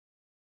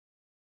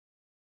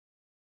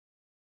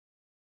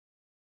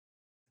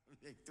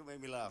Don't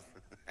make me laugh.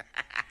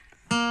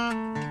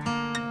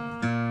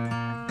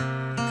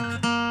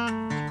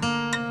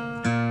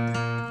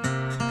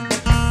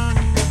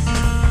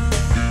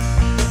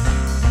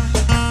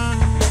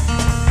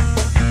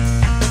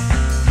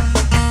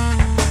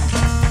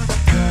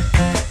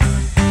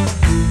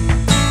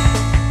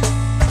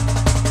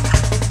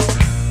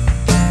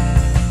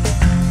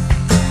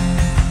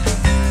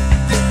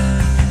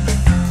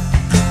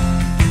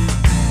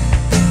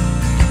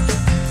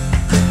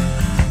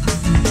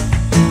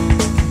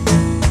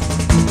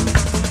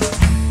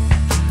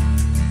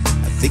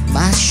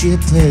 My ship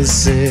has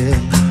sailed.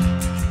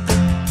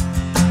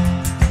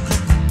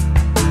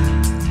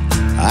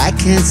 I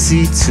can't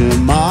see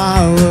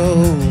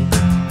tomorrow.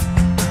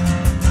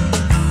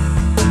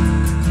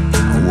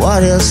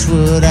 What else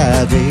would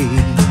I be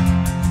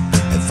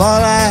if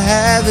all I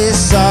have is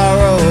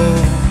sorrow?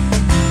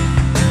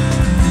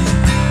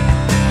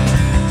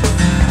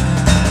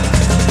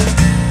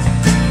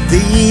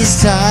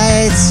 These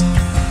tides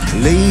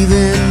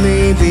leaving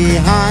me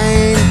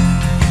behind,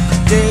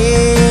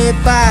 day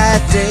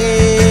by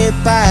day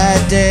by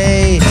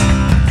day.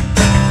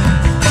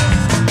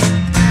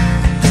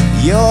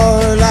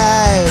 Your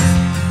life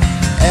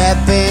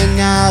ebbing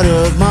out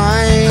of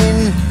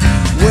mine,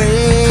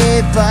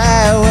 wave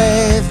by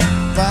wave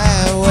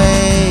by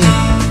wave.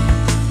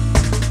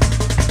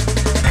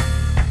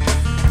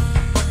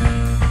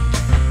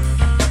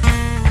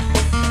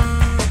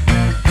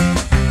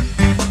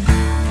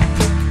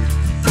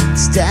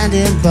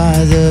 Standing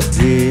by the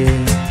pier,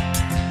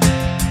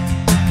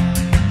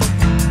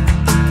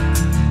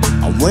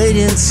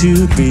 waiting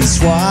to be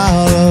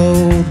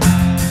swallowed.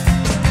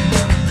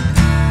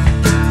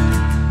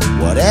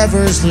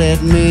 Whatever's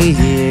led me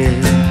here,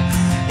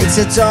 it's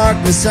a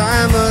darkness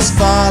I must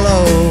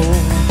follow.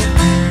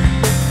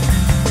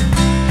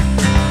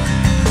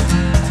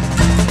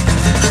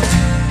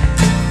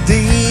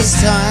 These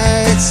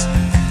tides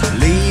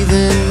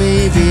leaving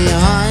me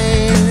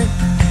behind,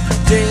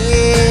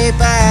 day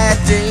by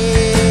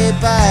day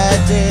by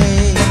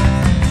day.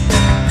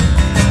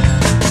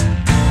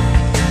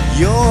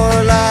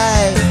 Your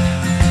life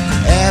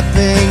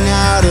ebbing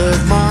out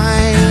of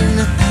mine,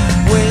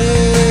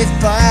 wave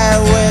by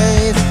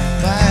wave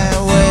by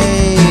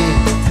wave.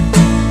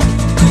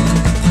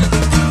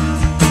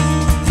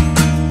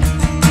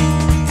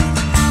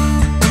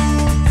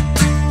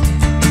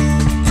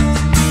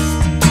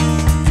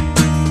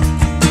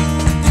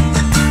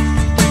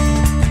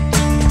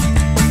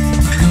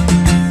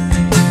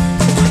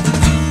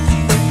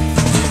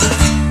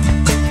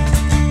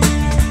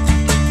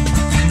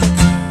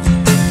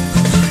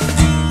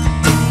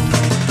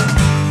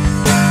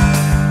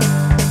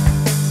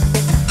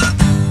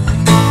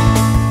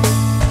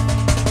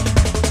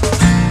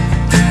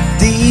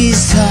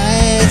 These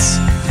tides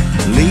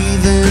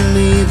leaving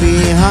me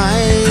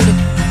behind,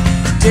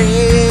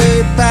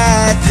 day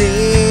by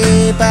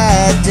day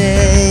by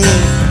day.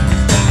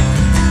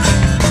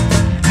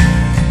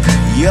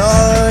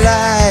 Your